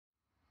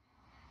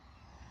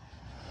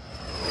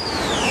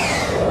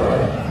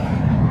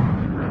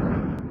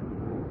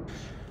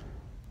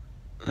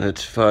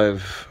It's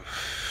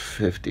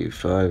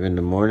 5:55 in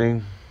the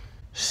morning.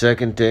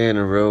 Second day in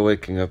a row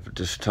waking up at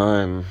this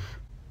time.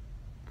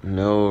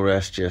 No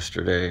rest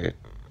yesterday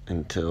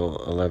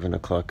until 11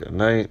 o'clock at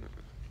night.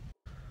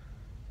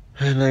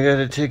 And I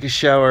gotta take a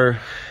shower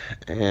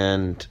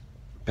and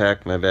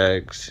pack my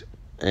bags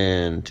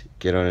and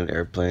get on an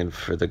airplane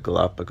for the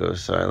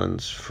Galapagos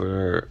Islands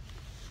for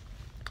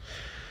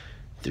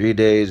 3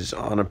 days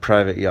on a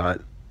private yacht.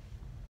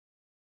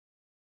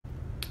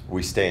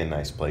 We stay in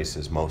nice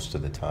places most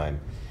of the time.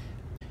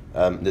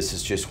 This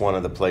is just one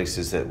of the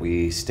places that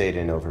we stayed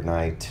in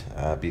overnight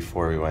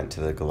before we went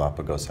to the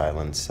Galapagos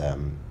Islands.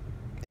 I'm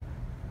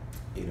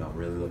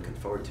really looking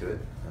forward to it.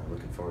 I'm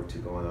looking forward to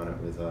going on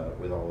it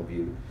with all of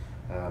you.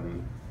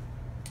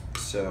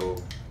 So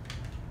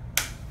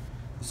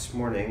this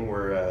morning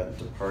we're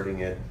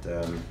departing at,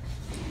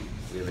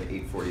 we have an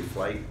 8:40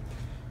 flight.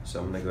 So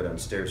I'm gonna go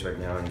downstairs right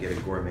now and get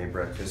a gourmet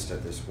breakfast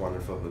at this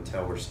wonderful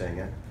hotel we're staying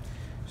at.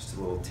 Just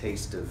a little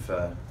taste of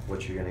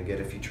what you're gonna get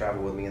if you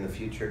travel with me in the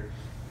future.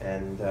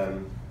 And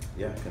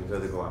yeah, gonna go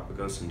to the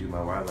Galapagos and do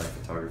my wildlife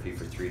photography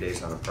for 3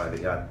 days on a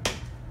private yacht.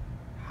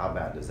 How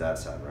bad does that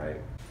sound,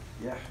 right?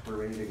 Yeah, we're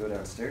ready to go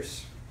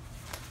downstairs.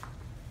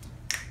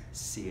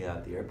 See you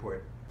at the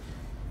airport.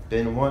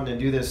 Been wanting to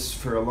do this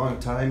for a long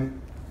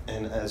time,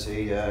 and as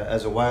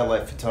a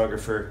wildlife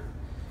photographer,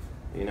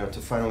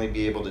 to finally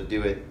be able to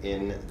do it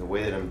in the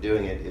way that I'm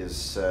doing it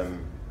is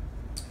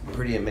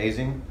pretty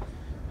amazing.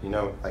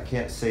 I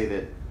can't say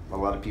that a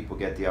lot of people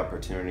get the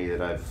opportunity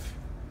that I've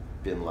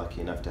been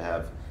lucky enough to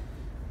have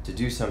to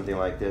do something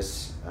like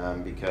this,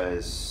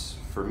 because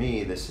for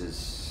me this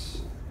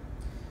is,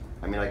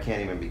 I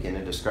can't even begin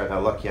to describe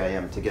how lucky I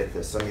am to get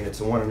this.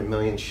 It's a 1 in a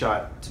million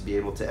shot to be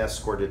able to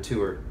escort a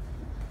tour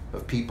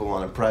of people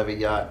on a private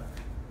yacht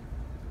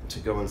to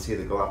go and see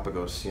the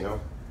Galapagos,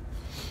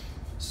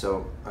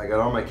 So I got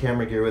all my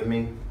camera gear with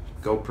me,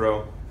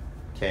 GoPro,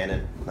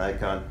 Canon,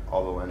 Nikon,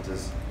 all the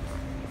lenses.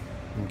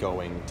 I'm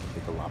going to the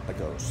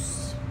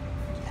Galapagos.